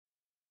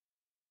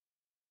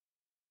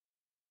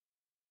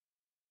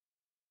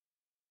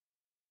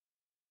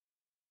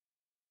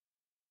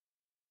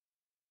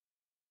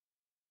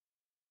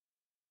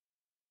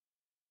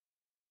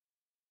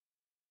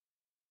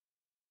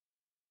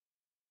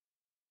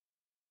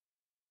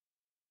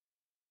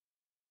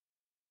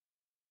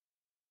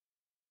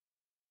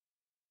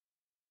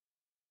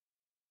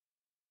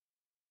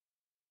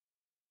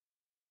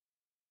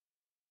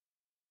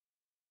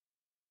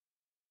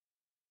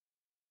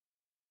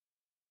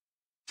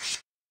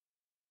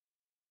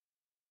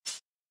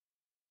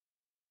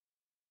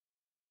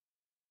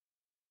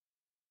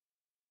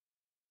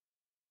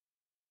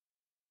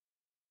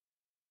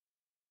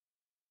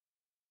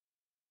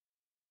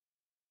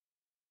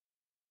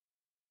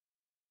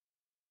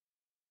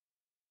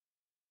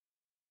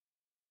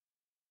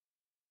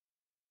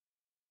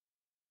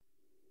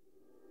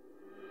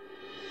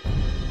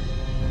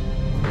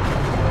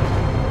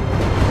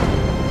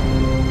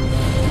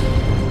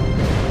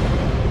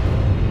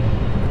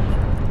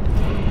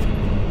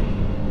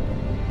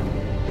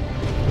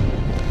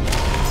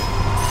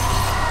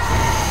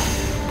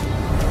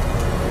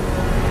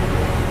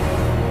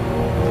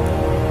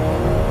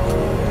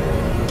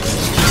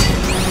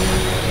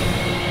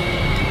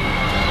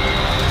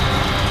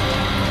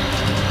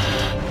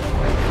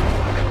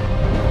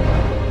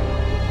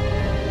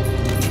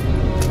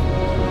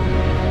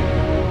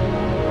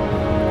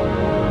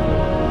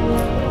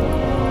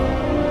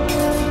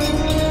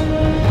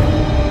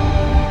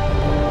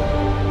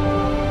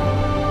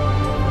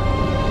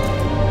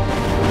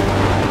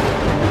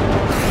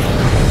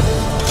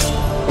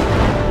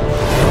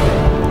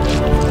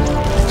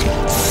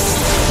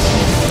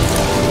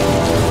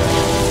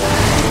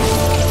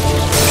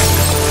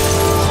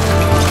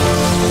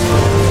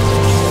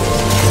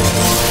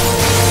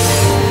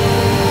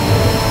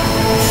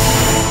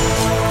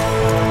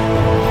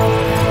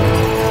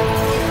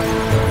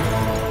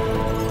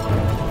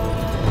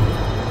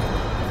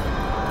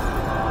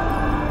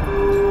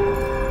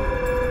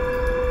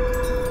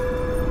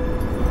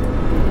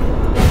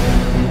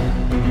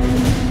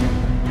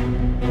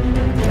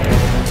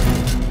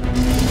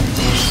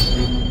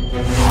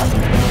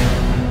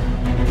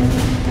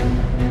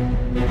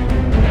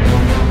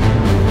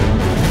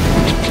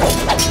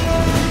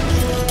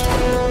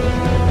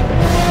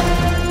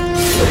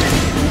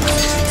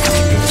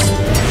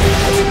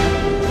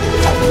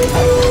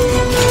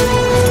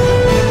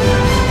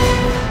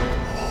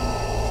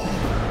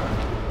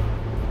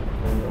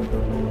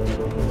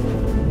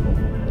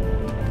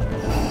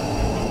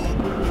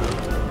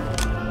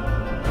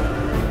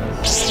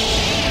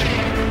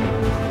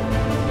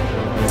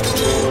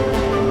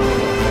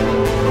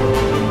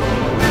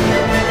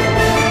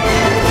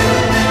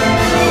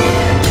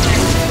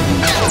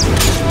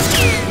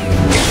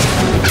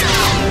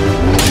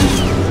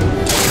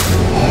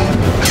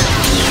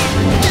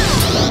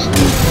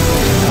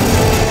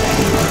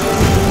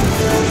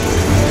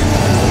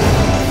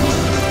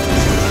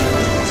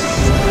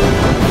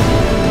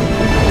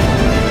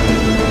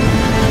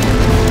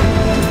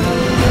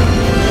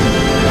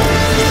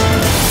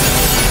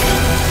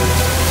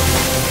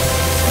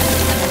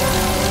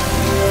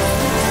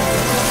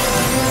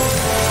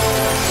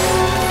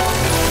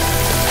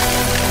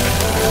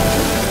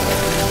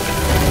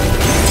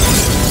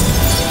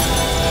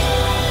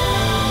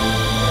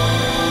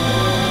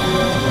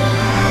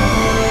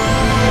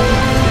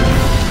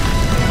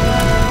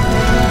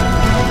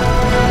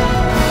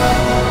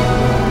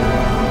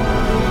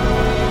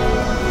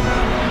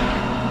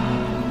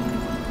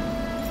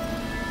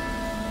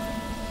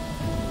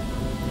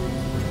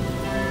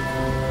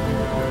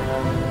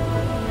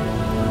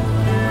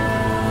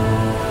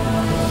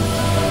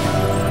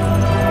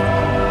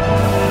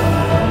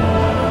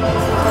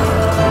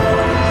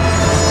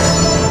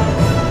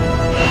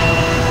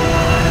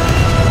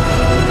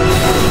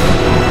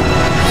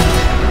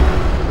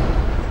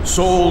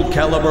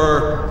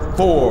Soulcalibur IV.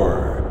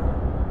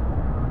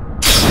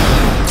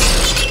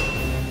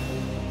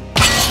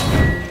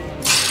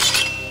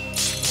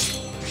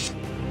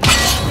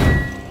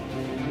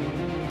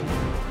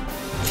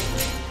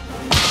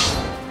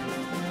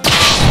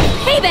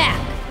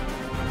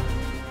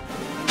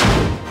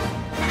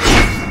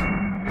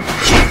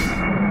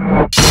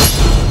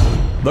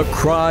 The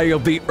cry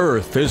of the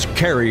earth is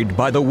carried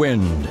by the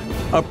wind.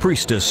 A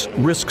priestess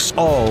risks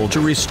all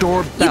to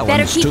restore balance to the world. You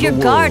better keep your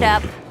guard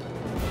up.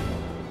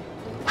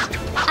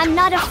 I'm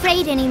not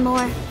afraid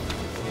anymore.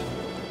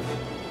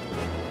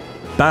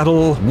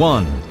 Battle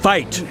 1.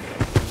 Fight!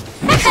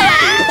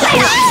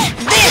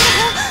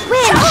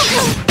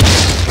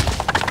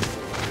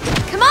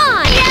 Come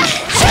on!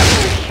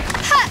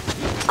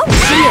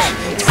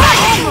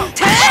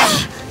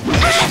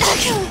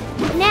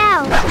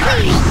 Now,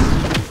 please!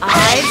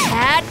 I've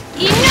had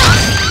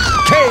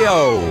enough!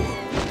 KO!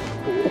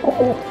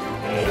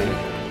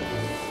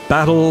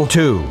 Battle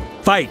 2.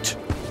 Fight!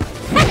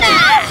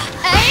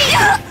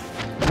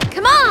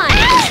 Come on!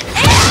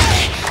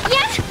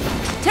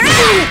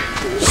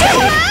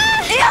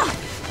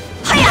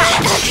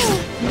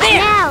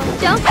 Now,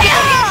 don't go!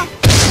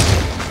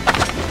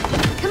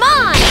 Come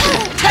on!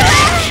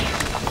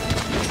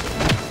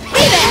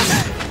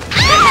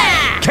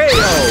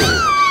 KO!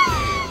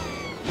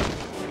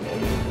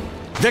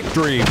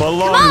 Victory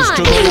belongs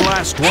to the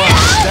last one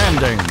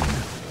standing.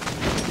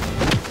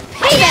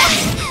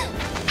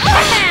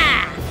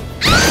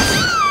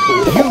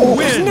 You win!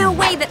 There's no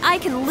way that I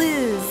can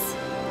lose.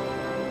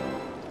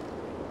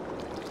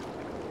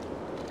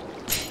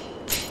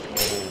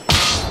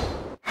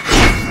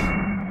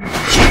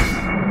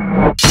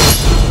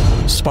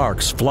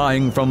 Sparks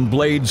flying from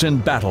blades in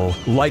battle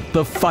light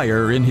the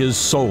fire in his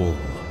soul.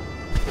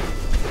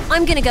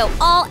 I'm gonna go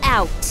all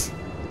out.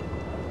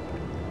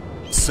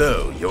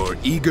 So, you're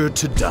eager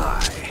to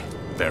die.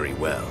 Very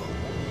well.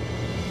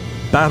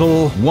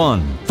 Battle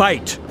 1.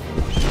 Fight!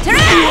 Come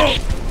on!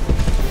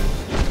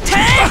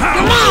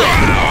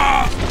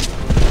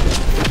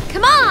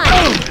 Come on!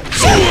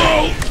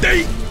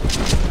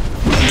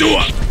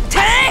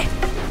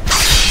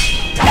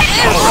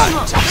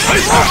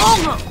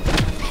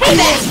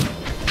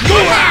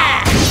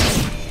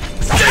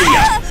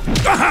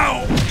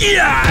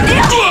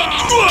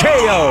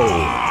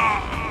 KO!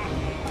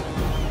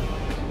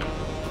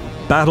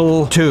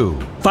 Battle 2.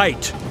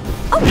 Fight!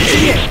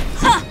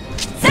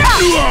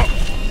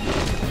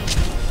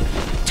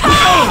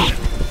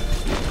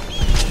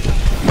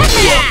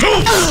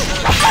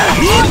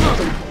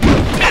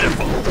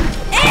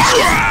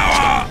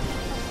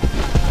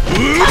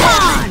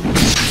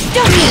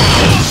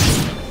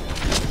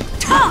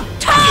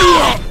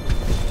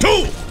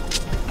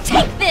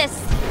 Take this!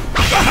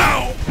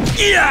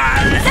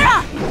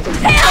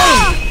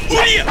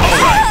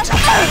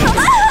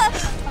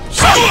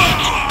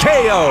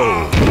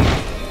 KO!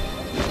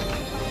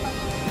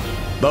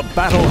 The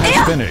battle has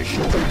finished.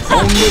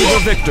 Only the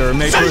victor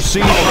may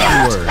proceed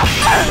onward.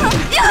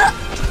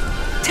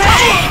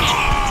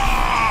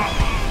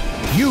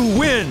 You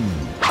win!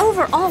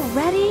 Over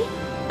already?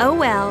 Oh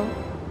well.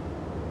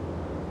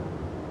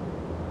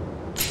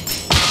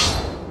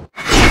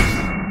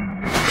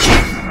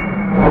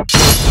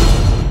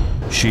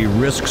 She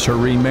risks her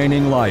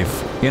remaining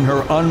life in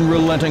her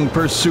unrelenting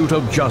pursuit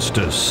of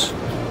justice.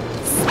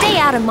 Stay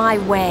out of my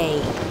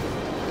way.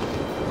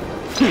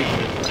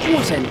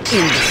 What an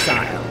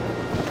imbecile.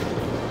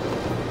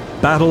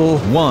 Battle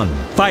 1.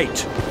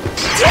 Fight!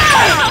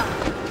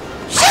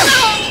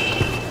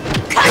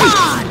 Come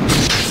on!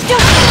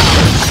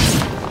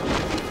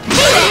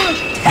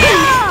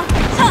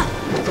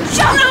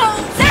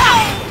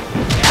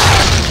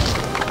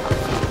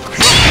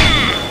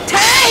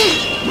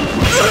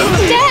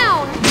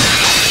 Down!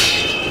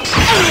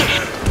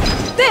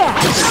 There!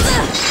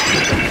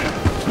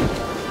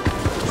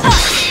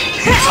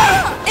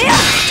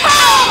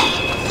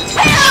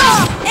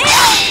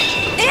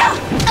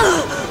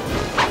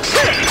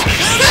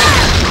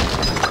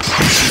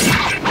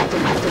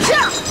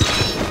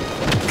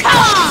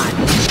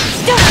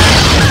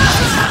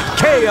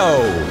 KO!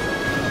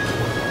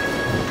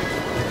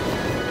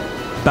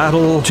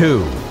 Battle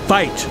 2.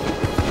 Fight!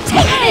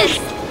 Take this!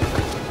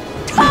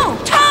 Take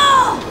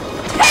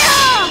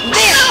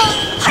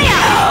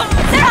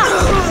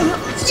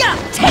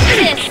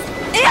this!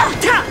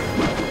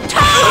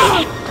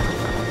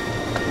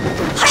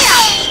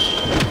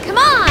 Come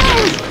on!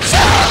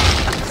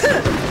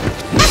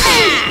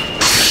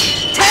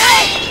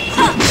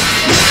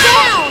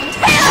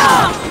 Down!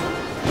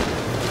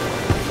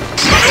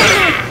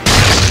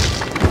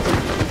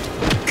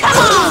 Come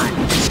on!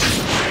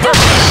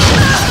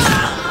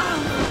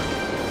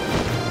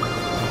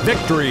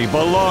 Victory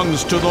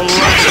belongs to the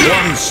last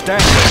one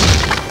standing.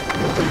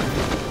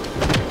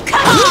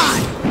 Come on!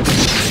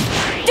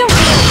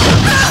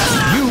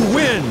 You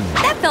win!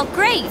 That felt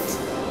great!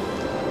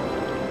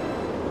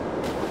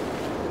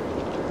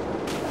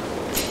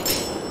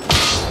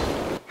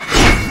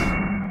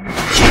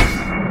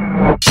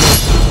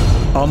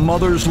 A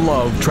mother's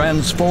love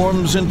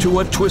transforms into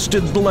a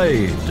twisted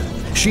blade,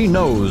 she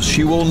knows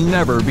she will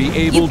never be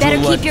able You better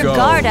to let keep your go.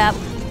 guard up.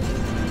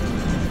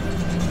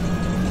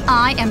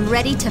 I am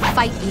ready to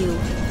fight you.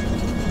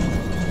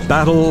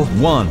 Battle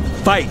 1.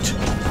 Fight!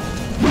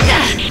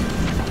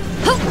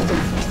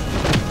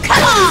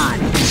 Come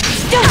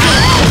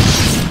on!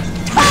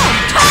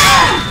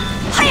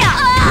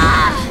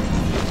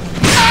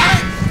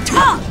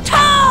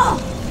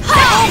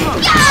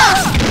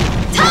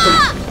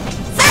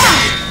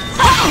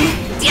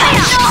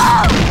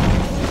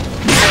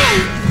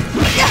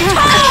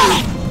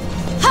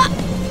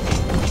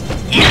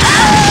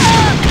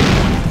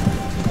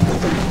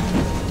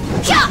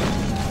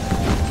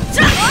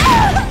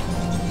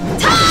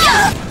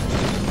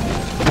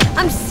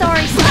 I'm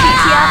sorry,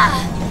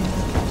 Cynthia.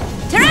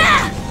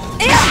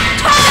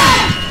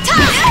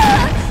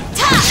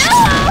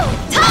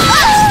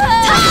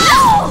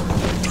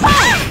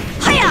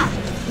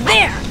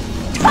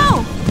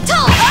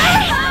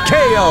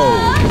 KO!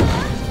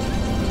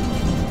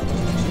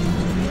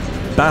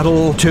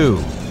 Battle 2.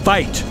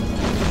 Fight!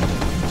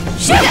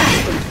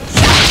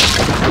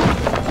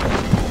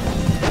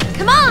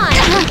 Come on!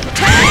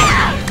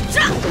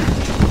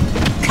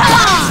 Come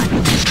on!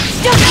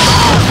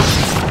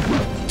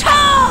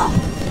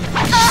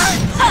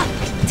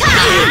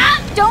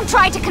 Don't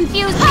try to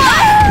confuse me.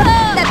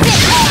 That's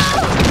it.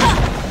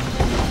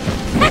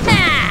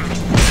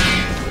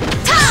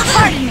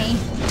 Pardon me.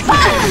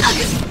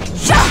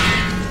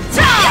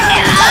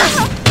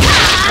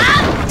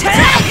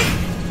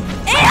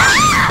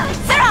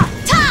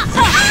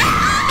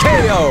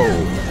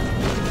 KO!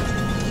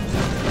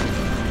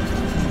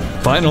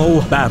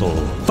 Final battle.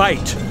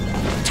 Fight!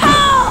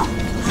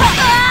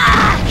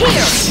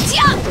 Here!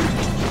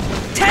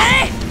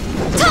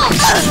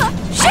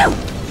 Shoot!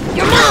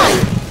 You're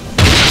mine!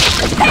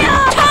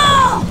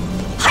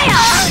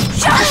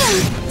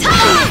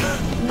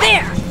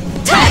 There!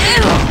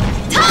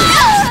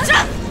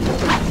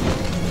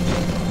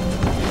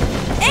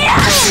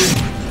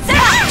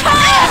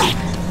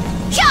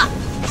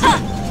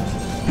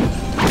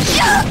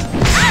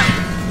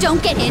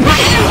 Don't get in.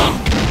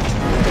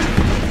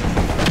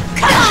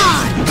 Come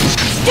on!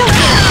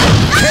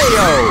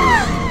 KO!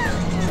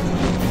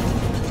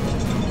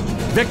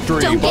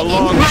 Victory Don't get in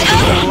belongs my to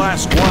the way.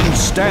 last one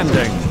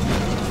standing.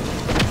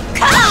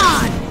 Come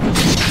on!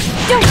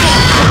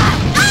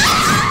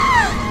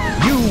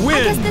 You I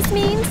win! guess this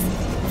means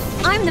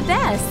I'm the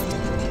best.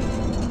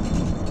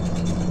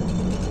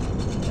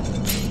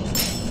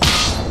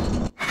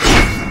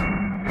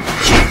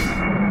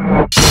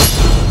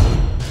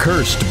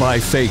 Cursed by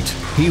fate,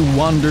 he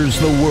wanders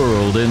the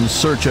world in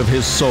search of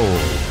his soul.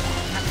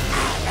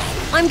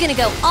 I'm gonna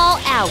go all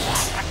out.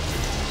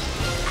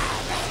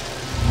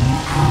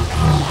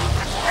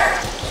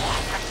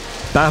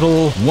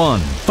 Battle 1.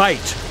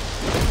 Fight!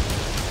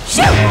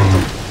 Shoot!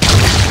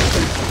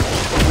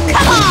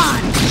 Come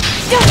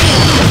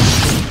on!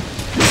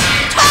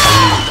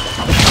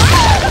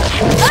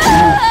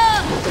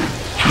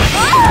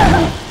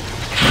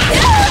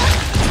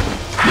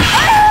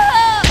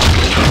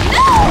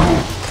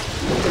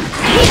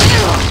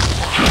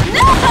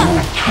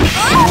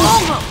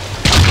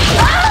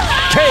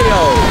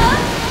 KO!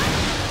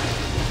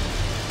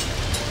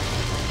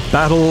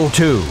 Battle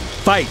 2.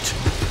 Fight!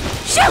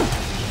 Shoot!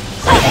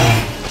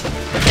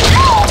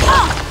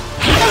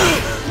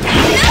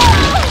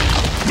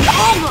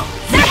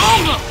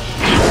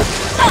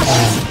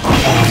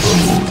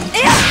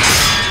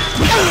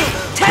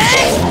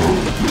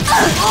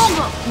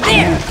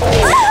 There!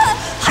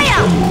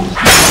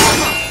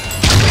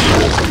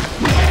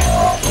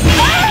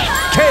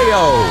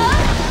 KO!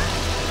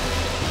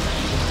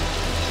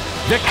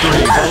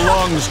 Victory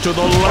belongs to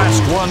the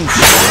last one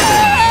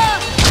standing.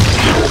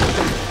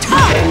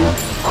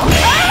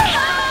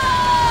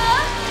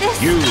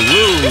 You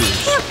lose.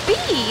 This can't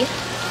be.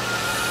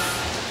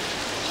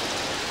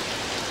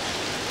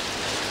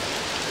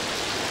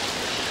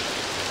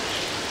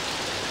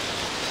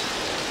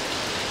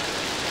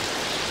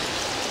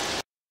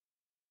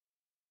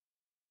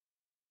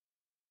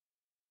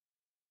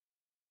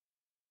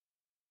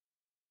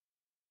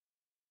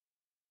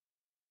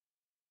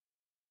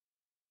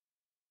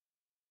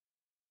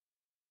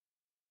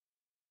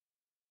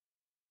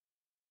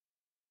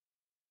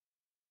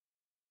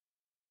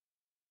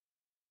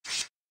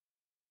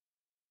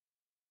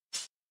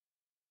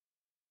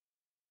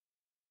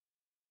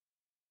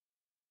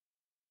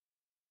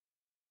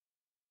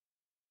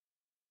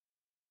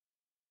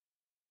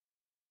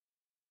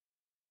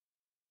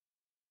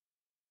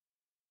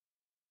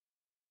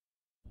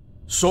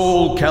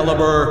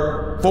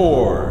 Soulcalibur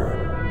IV.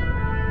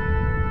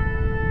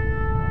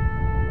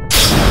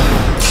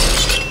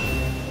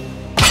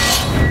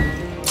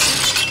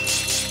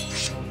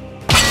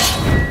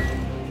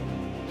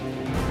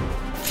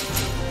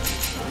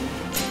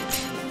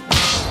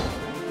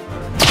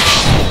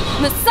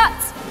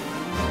 Masats!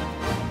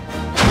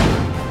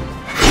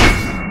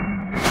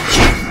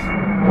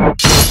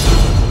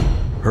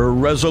 Her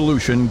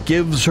resolution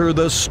gives her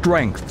the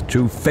strength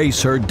to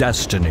face her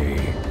destiny.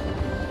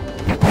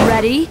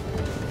 Ready?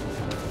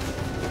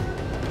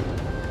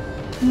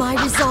 My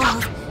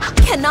resolve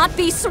cannot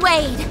be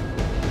swayed.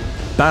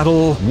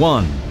 Battle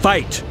 1.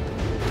 Fight!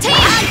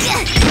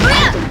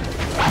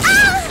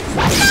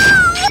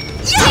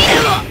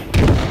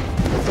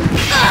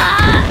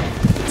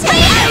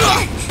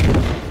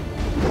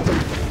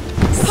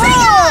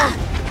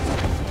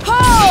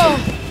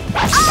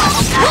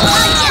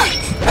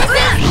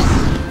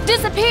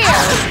 Disappear!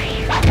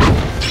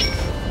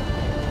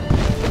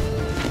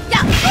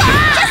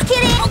 Just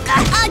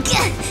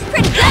kidding!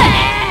 Pretty good!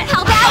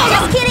 How about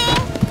just kidding?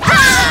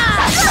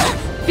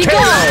 Be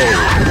gone!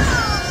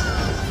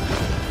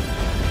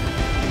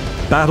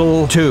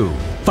 Battle 2.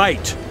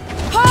 Fight!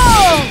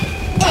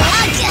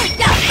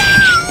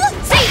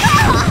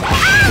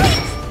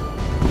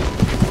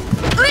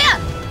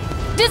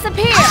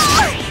 Disappear!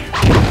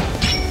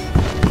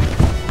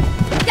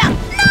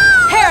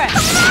 Harris!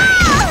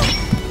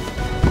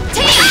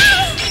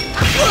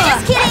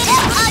 Just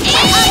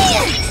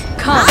kidding!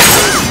 Come!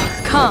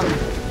 Come!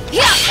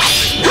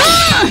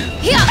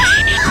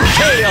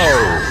 KO!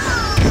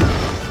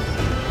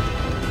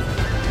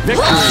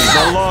 Victory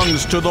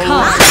belongs to the Come.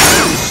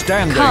 last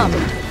standing. Come!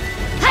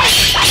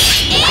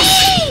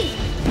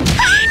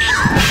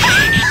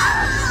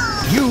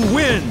 You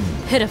win!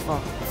 Pitiful.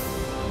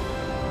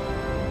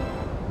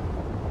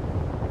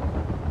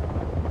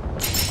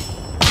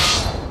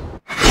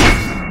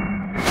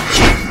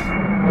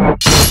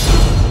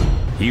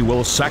 He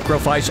will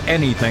sacrifice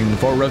anything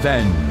for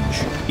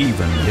revenge,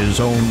 even his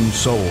own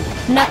soul.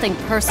 Nothing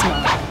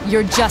personal.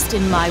 You're just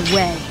in my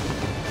way.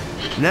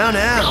 Now,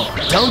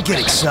 don't get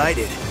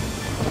excited.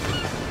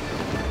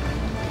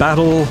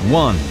 Battle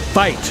 1.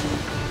 Fight!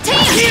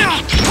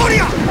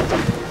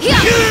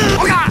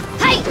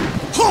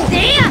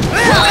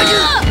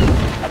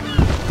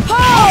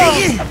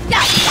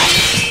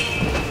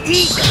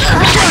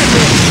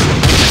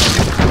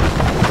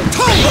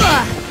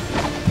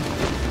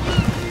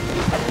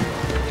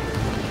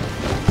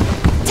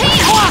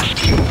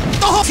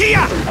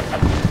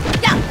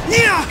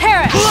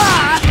 Harris!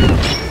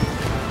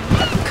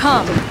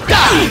 Come!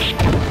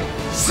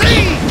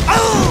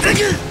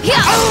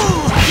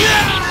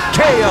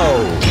 KO!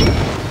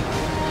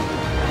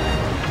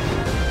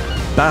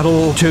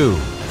 Battle 2.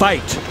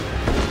 Fight!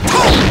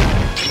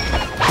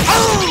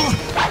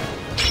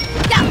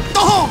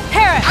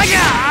 Harris!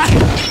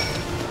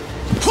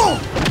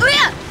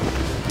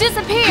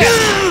 Disappear!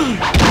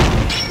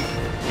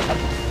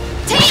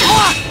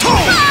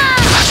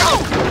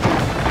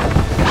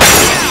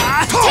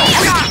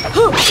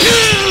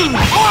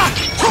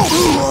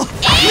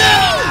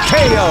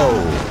 KO!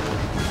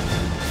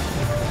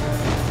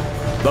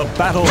 The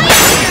battle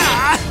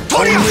ends.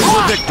 Only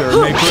the victor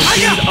may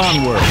proceed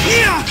onward.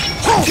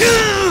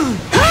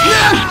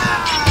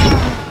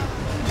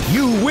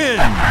 You win!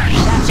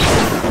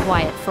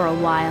 Quiet for a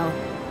while.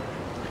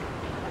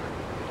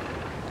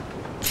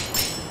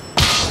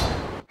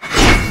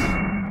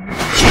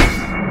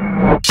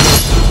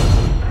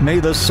 May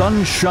the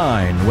sun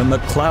shine when the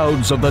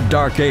clouds of the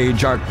Dark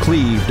Age are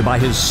cleaved by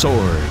his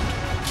sword.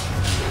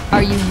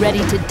 Are you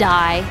ready to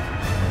die?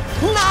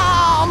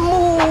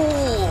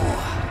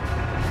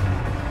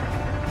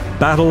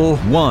 Battle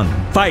 1.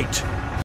 Fight!